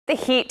The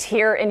heat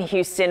here in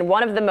Houston,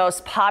 one of the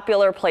most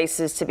popular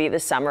places to be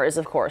this summer is,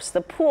 of course, the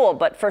pool.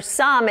 But for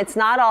some, it's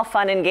not all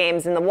fun and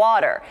games in the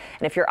water.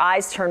 And if your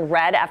eyes turn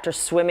red after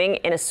swimming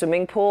in a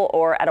swimming pool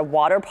or at a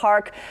water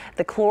park,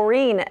 the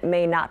chlorine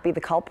may not be the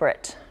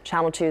culprit.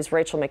 Channel 2's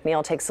Rachel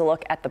McNeil takes a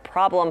look at the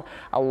problem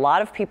a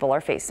lot of people are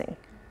facing.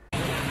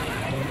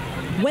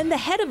 When the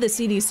head of the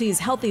CDC's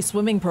Healthy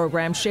Swimming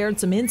Program shared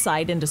some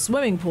insight into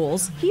swimming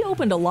pools, he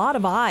opened a lot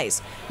of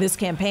eyes. This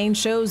campaign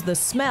shows the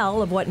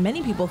smell of what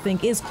many people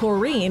think is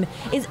chlorine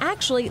is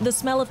actually the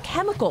smell of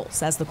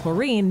chemicals, as the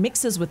chlorine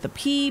mixes with the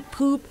pee,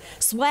 poop,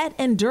 sweat,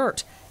 and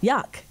dirt.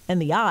 Yuck,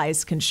 and the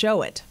eyes can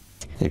show it.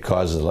 It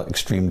causes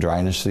extreme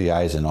dryness to the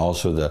eyes, and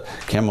also the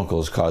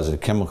chemicals cause a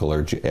chemical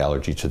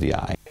allergy to the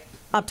eye.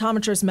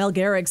 Optometrist Mel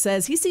Gehrig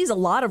says he sees a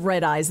lot of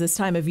red eyes this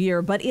time of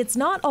year, but it's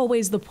not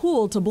always the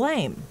pool to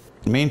blame.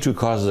 The main two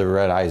causes of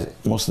red eyes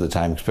most of the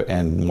time,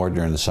 and more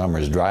during the summer,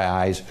 is dry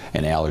eyes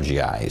and allergy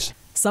eyes.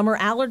 Summer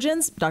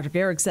allergens, Dr.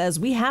 Gehrig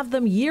says we have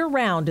them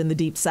year-round in the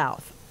Deep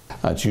South.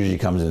 It usually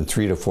comes in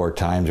 3 to 4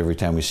 times every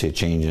time we see a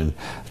change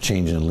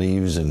in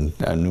leaves and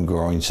a new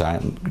growing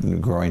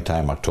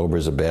time. October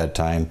is a bad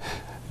time.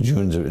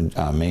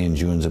 May and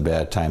June is a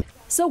bad time.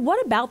 So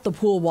what about the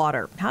pool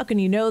water? How can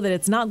you know that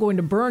it's not going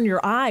to burn your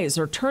eyes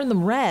or turn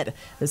them red?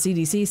 The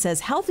CDC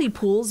says healthy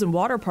pools and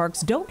water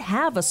parks don't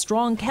have a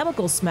strong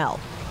chemical smell.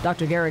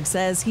 Dr. Gehrig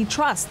says he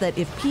trusts that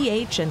if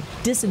pH and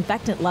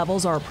disinfectant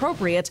levels are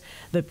appropriate,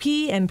 the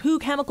pee and poo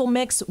chemical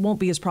mix won't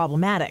be as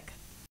problematic.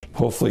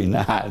 Hopefully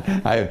not.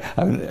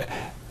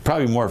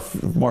 Probably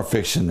more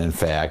fiction than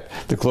fact.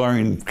 The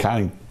chlorine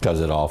kind of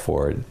does it all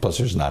for it, plus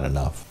there's not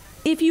enough.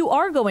 If you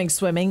are going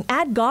swimming,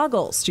 add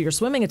goggles to your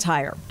swimming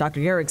attire.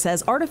 Dr. Gehrig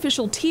says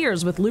artificial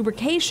tears with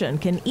lubrication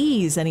can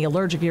ease any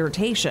allergic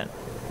irritation.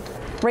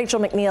 Rachel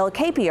McNeil,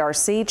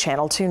 KPRC,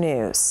 Channel 2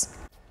 News.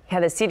 Yeah,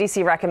 the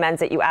CDC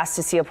recommends that you ask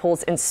to see a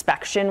pool's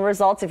inspection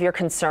results if you're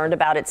concerned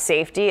about its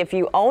safety. If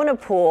you own a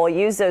pool,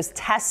 use those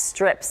test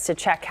strips to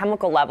check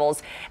chemical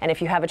levels. And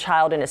if you have a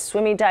child in a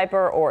swimmy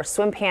diaper or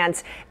swim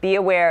pants, be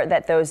aware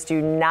that those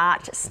do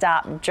not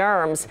stop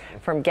germs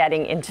from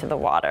getting into the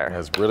water.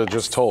 As Britta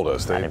just told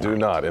us, they do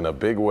not in a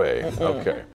big way. Okay.